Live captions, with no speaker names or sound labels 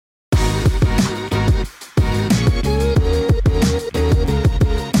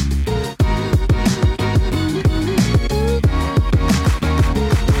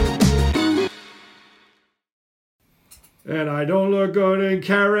And I don't look good in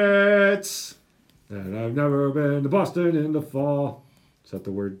carrots. And I've never been to Boston in the fall. Is that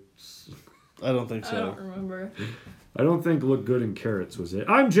the word? I don't think so. I don't remember. I don't think look good in carrots was it.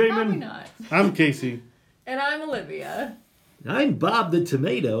 I'm Jamin. Probably not. I'm Casey. And I'm Olivia. I'm Bob the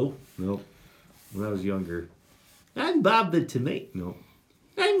Tomato. Nope. When I was younger. I'm Bob the Tomato. Nope.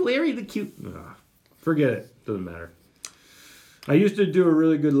 I'm Larry the Cute. Forget it. Doesn't matter. I used to do a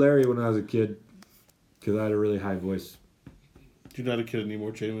really good Larry when I was a kid. Because I had a really high voice. You're not a kid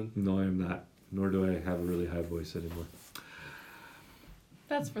anymore, Jamin. No, I am not. Nor do I have a really high voice anymore.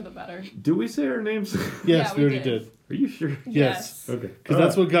 That's for the better. Do we say our names? Yes, Yeah, we we already did. did. Are you sure? Yes. Okay. Because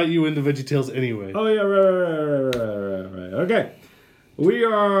that's what got you into VeggieTales anyway. Oh, yeah, right. Okay. We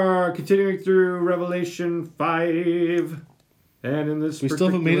are continuing through Revelation 5. And in this We still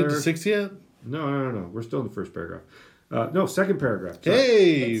haven't made it to 6 yet? No. We're still in the first paragraph. No, second paragraph. Sorry.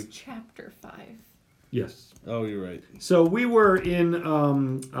 Hey! It's chapter 5. Yes. Oh, you're right. So we were in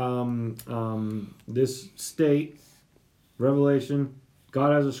this state, Revelation.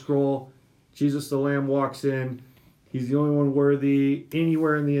 God has a scroll. Jesus the Lamb walks in. He's the only one worthy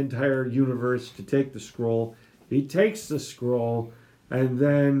anywhere in the entire universe to take the scroll. He takes the scroll, and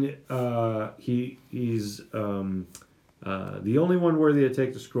then he's the only one worthy to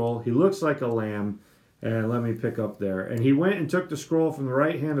take the scroll. He looks like a lamb. And let me pick up there. And he went and took the scroll from the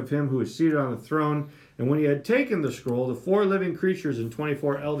right hand of him who was seated on the throne. And when he had taken the scroll, the 4 living creatures and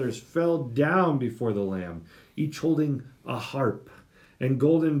 24 elders fell down before the Lamb, each holding a harp and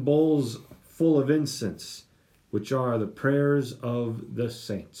golden bowls full of incense, which are the prayers of the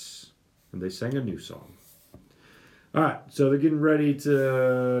saints. And they sang a new song. All right, so they're getting ready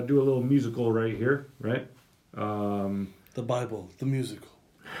to do a little musical right here, right? The Bible, the musical.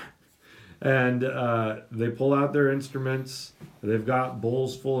 And they pull out their instruments. They've got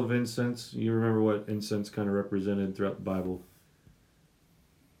bowls full of incense. You remember what incense kind of represented throughout the Bible?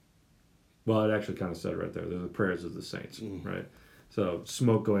 Well, it actually kind of said right there. They're the prayers of the saints, right? So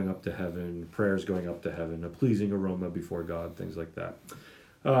smoke going up to heaven, prayers going up to heaven, a pleasing aroma before God, things like that.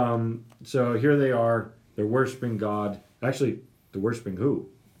 So here they are. They're worshiping God. Actually, they're worshiping who?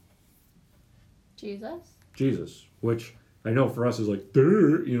 Jesus? Jesus, which I know for us is like,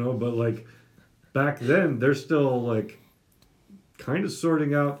 but like back then they're still like kind of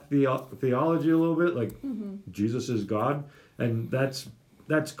sorting out theology a little bit, like Jesus is God, and that's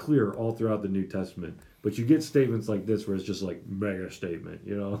clear all throughout the New Testament. But you get statements like this where it's just like mega statement,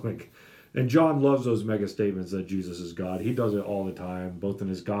 like, and John loves those mega statements that Jesus is God. He does it all the time, both in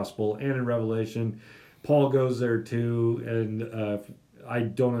his gospel and in Revelation. Paul goes there too, and I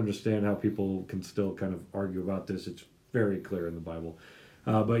don't understand how people can still kind of argue about this. It's very clear in the Bible.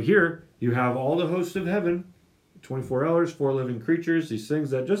 But here, you have all the hosts of heaven, 24 elders, 4 living creatures, these things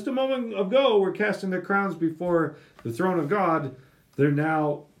that just a moment ago were casting their crowns before the throne of God. They're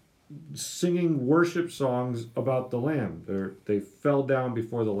now singing worship songs about the Lamb. They fell down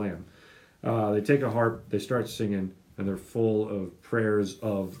before the Lamb. They take a harp, they start singing, and they're full of prayers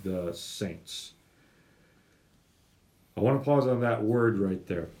of the saints. I want to pause on that word right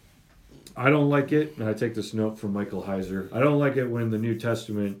there. I don't like it, and I take this note from Michael Heiser. I don't like it when the New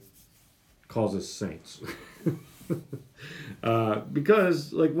Testament calls us saints.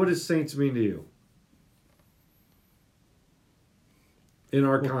 Because, like, what does saints mean to you? In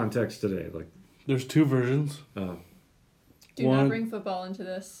our context today, like... There's 2 versions. Do One- not bring football into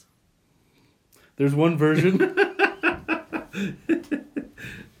this. There's one version.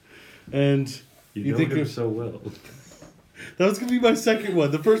 And you know think him of... so well. That was going to be my second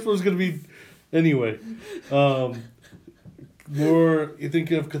one. The first one was going to be... Anyway. More... You think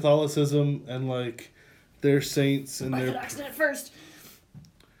of Catholicism and, like, their saints and their... Accident first.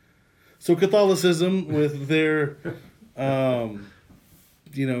 So Catholicism with their...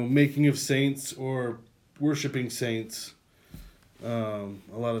 making of saints or worshiping saints. A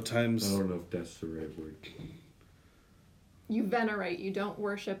lot of times... I don't know if that's the right word. You venerate. You don't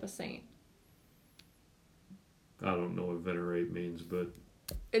worship a saint. I don't know what venerate means, but...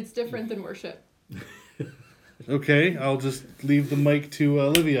 It's different than worship. Okay, I'll just leave the mic to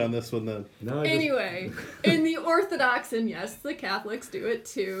Olivia on this one then. No, Anyway, in the Orthodox, and yes, the Catholics do it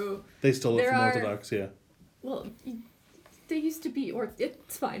too. They stole it There from are- Orthodox, yeah. Well, they used to be, or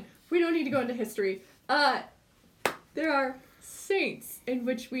it's fine. We don't need to go into history. There are saints in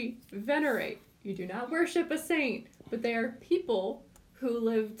which we venerate. You do not worship a saint, but they are people who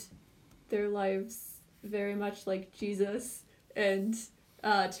lived their lives very much like Jesus. And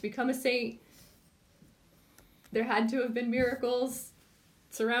to become a saint, there had to have been miracles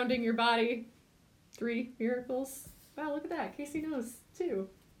surrounding your body. 3 miracles. Wow, look at that. Casey knows, too.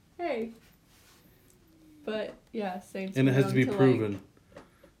 Hey. But yeah, saints. And are it has to known be like- proven.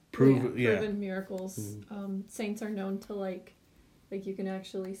 proven miracles. Mm-hmm. Saints are known to like you can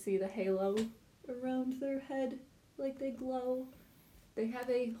actually see the halo around their head, like they glow. They have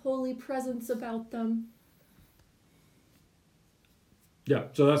a holy presence about them. Yeah,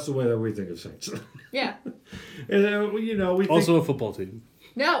 so that's the way that we think of saints. Yeah. And you know, we think Also a football team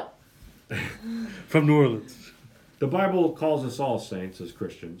No. from New Orleans. the Bible calls us all saints as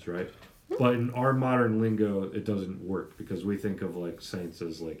Christians, right? But in our modern lingo, it doesn't work because we think of like saints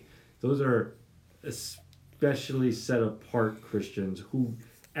as like those are especially set apart Christians who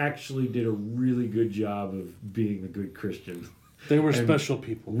actually did a really good job of being a good Christian. They were And special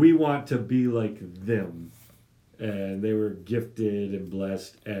people. We want to be like them. And they were gifted and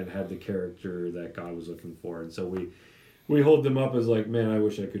blessed and had the character that God was looking for. And so we hold them up as like, man, I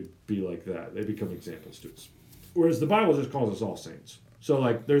wish I could be like that. They become examples to us. Whereas the Bible just calls us all saints. So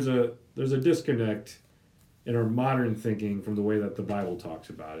like there's a disconnect in our modern thinking from the way that the Bible talks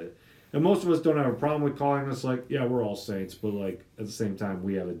about it. And most of us don't have a problem with calling us like, yeah, we're all saints, but like at the same time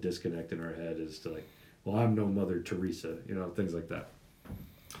we have a disconnect in our head as to like, well, I'm no Mother Teresa, you know, things like that.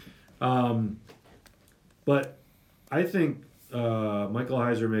 But I think Michael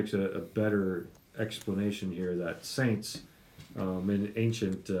Heiser makes a better explanation here that saints in the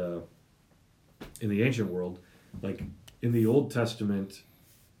ancient world, like in the Old Testament,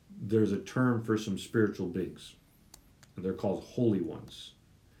 there's a term for some spiritual beings. And they're called holy ones.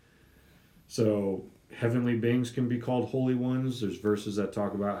 So heavenly beings can be called holy ones. There's verses that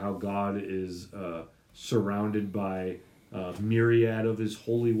talk about how God is surrounded by myriad of his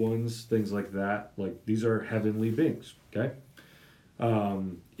holy ones, things like that. Like these are heavenly beings, okay?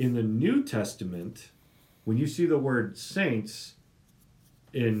 In the New Testament, when you see the word saints,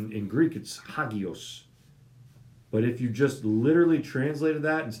 in Greek it's hagios. But if you just literally translated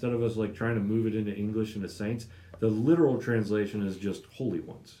that, instead of us like trying to move it into English into saints, the literal translation is just holy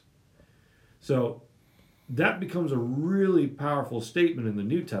ones. So that becomes a really powerful statement in the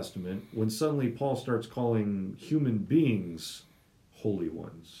New Testament when suddenly Paul starts calling human beings holy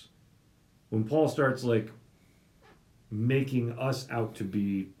ones. When Paul starts like making us out to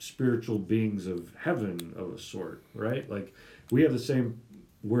be spiritual beings of heaven of a sort, right? Like we have the same,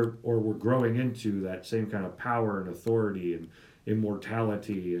 we're growing into that same kind of power and authority and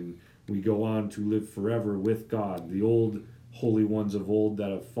immortality, and we go on to live forever with God. The old holy ones of old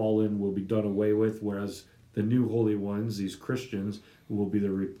that have fallen will be done away with, whereas the new holy ones, these Christians, will be the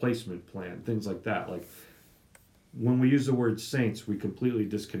replacement plan, things like that. Like when we use the word saints, we completely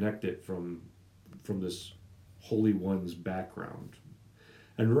disconnect it from this holy one's background.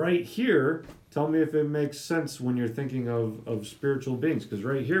 And right here, tell me if it makes sense when you're thinking of spiritual beings, because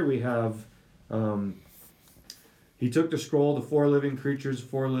right here we have he took the scroll, the four living creatures,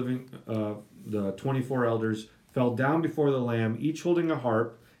 the 24 elders fell down before the Lamb, each holding a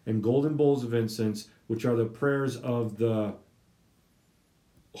harp and golden bowls of incense, which are the prayers of the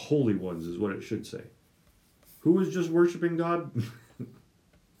holy ones, is what it should say. Who was just worshiping God?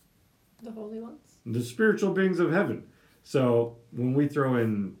 The holy ones. The spiritual beings of heaven. So when we throw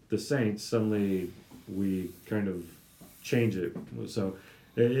in the saints, suddenly we kind of change it. So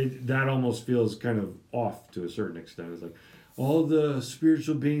that almost feels kind of off to a certain extent. It's like all the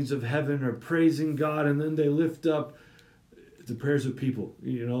spiritual beings of heaven are praising God, and then they lift up the prayers of people.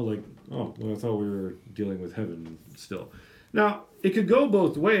 You know, like, oh, well, I thought we were dealing with heaven still. Now, it could go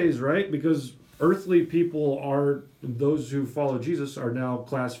both ways, right? Because earthly people are, those who follow Jesus are now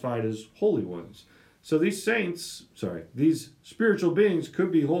classified as holy ones. So these these spiritual beings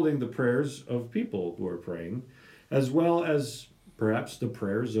could be holding the prayers of people who are praying, as well as perhaps the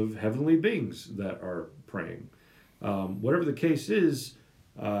prayers of heavenly beings that are praying. Whatever the case is,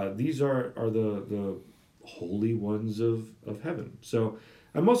 these are the holy ones of heaven. So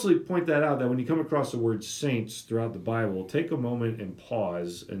I mostly point that out, that when you come across the word saints throughout the Bible, take a moment and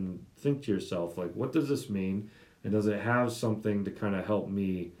pause and think to yourself, like, what does this mean? And does it have something to kind of help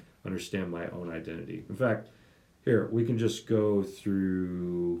me understand my own identity? In fact, here, we can just go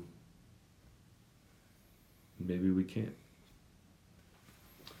through, maybe we can't.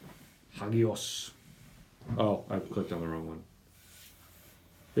 Hagios. Oh, I clicked on the wrong one.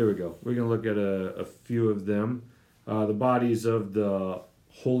 Here we go. We're going to look at a few of them. The bodies of the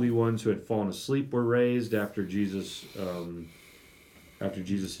holy ones who had fallen asleep were raised after Jesus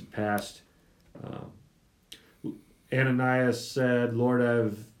had passed. Ananias said, "Lord,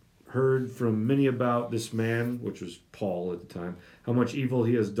 I've heard from many about this man," which was Paul at the time, "how much evil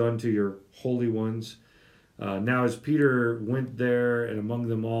he has done to your holy ones." Now as Peter went there, and among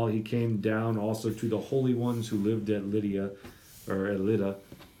them all, he came down also to the holy ones who lived at Lydda.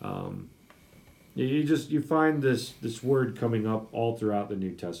 You find this word coming up all throughout the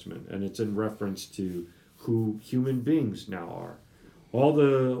New Testament, and it's in reference to who human beings now are. All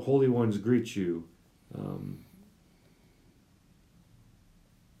the holy ones greet you.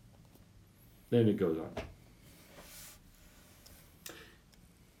 Then it goes on.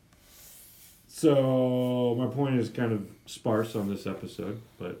 So my point is kind of sparse on this episode,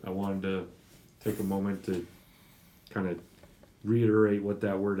 but I wanted to take a moment to kind of reiterate what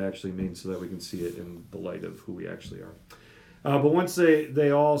that word actually means so that we can see it in the light of who we actually are. But once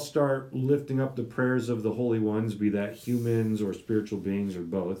they all start lifting up the prayers of the holy ones, be that humans or spiritual beings or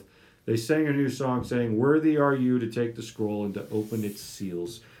both, they sang a new song saying, "Worthy are you to take the scroll and to open its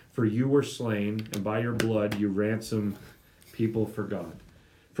seals, for you were slain, and by your blood you ransom people for God.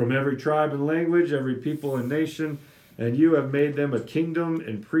 From every tribe and language, every people and nation, and you have made them a kingdom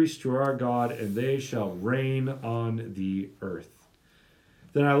and priests to our God, and they shall reign on the earth."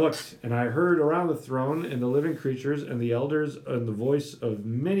 Then I looked, and I heard around the throne and the living creatures and the elders and the voice of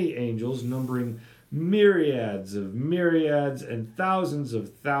many angels, numbering myriads of myriads and thousands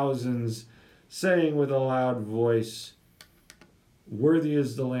of thousands, saying with a loud voice, "Worthy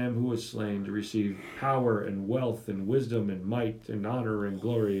is the Lamb who was slain to receive power and wealth and wisdom and might and honor and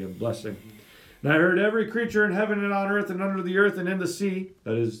glory and blessing." And I heard every creature in heaven and on earth and under the earth and in the sea,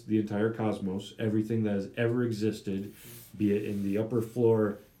 that is the entire cosmos, everything that has ever existed, be it in the upper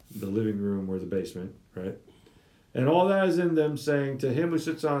floor, the living room, or the basement, right? And all that is in them, saying, "To him who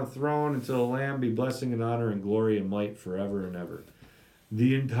sits on a throne and to the Lamb be blessing and honor and glory and might forever and ever."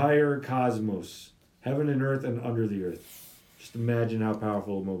 The entire cosmos, heaven and earth and under the earth. Just imagine how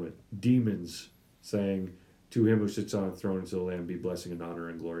powerful a moment. Demons saying, "To him who sits on a throne and to the Lamb be blessing and honor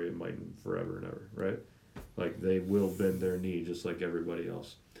and glory and might forever and ever," right? Like they will bend their knee just like everybody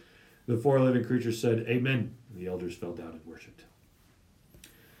else. The four living creatures said, "Amen." And the elders fell down and worshipped.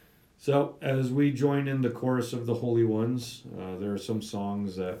 So, as we join in the chorus of the holy ones, there are some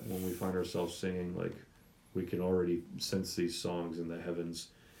songs that when we find ourselves singing, like we can already sense these songs in the heavens.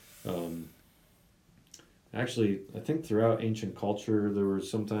 Actually, I think throughout ancient culture, there were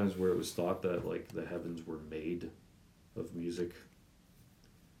some times where it was thought that like the heavens were made of music.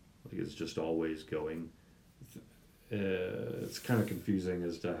 Like it's just always going. It's kind of confusing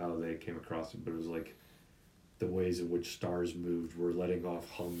as to how they came across it, but it was like the ways in which stars moved were letting off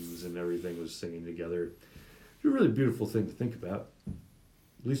hums and everything was singing together. It's a really beautiful thing to think about.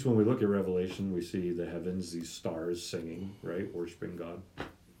 At least when we look at Revelation, we see the heavens, these stars singing, right? Worshiping God.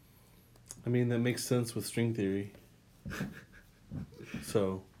 I mean, that makes sense with string theory.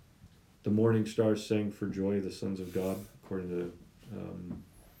 So, the morning stars sang for joy, the sons of God, according to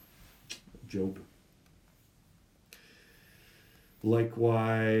Job.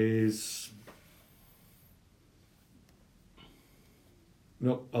 Likewise,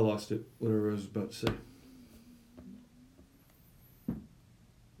 nope, I lost it. Whatever I was about to say.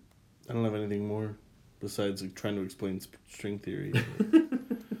 I don't have anything more besides like trying to explain string theory.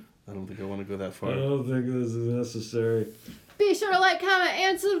 I don't think I want to go that far. I don't think this is necessary. Be sure to like, comment,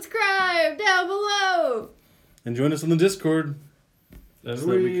 and subscribe down below. And join us on the Discord And so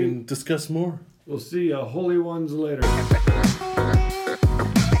that we can discuss more. We'll see ya, holy ones, later.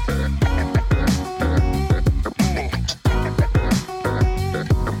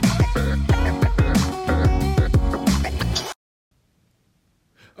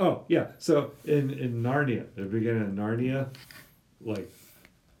 Oh, yeah. So in Narnia, the beginning of Narnia, like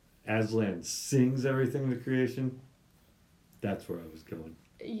Aslan sings everything to creation. That's where I was going.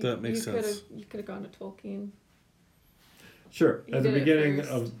 That makes sense. You could have gone to Tolkien. Sure. You At the did it beginning first.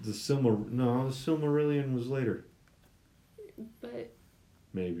 of the Silmarillion was later. But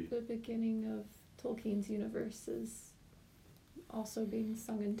Maybe. the beginning of Tolkien's universe is also being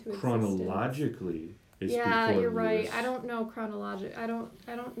sung into existence. Chronologically, it's Yeah, before you're right. this. I don't know chronologic. I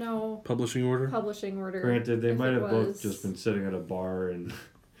don't know Publishing order? publishing order. Granted, they if might it have both was- just been sitting at a bar and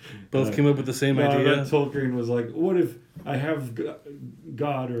Both came up with the same no, idea. then Tolkien was like, "What if I have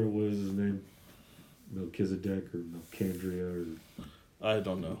God, or what is his name, Melchizedek or Melcandria or I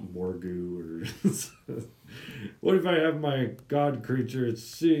don't know. Morgu or what if I have my God creature? It's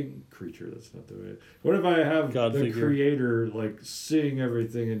seeing creature. That's not the way. What if I have God the figure. Creator like seeing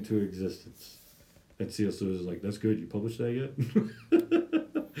everything into existence?" And C.S. Lewis is like, "That's good. You published that yet?"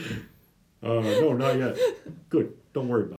 No, not yet. Good. Don't worry about it.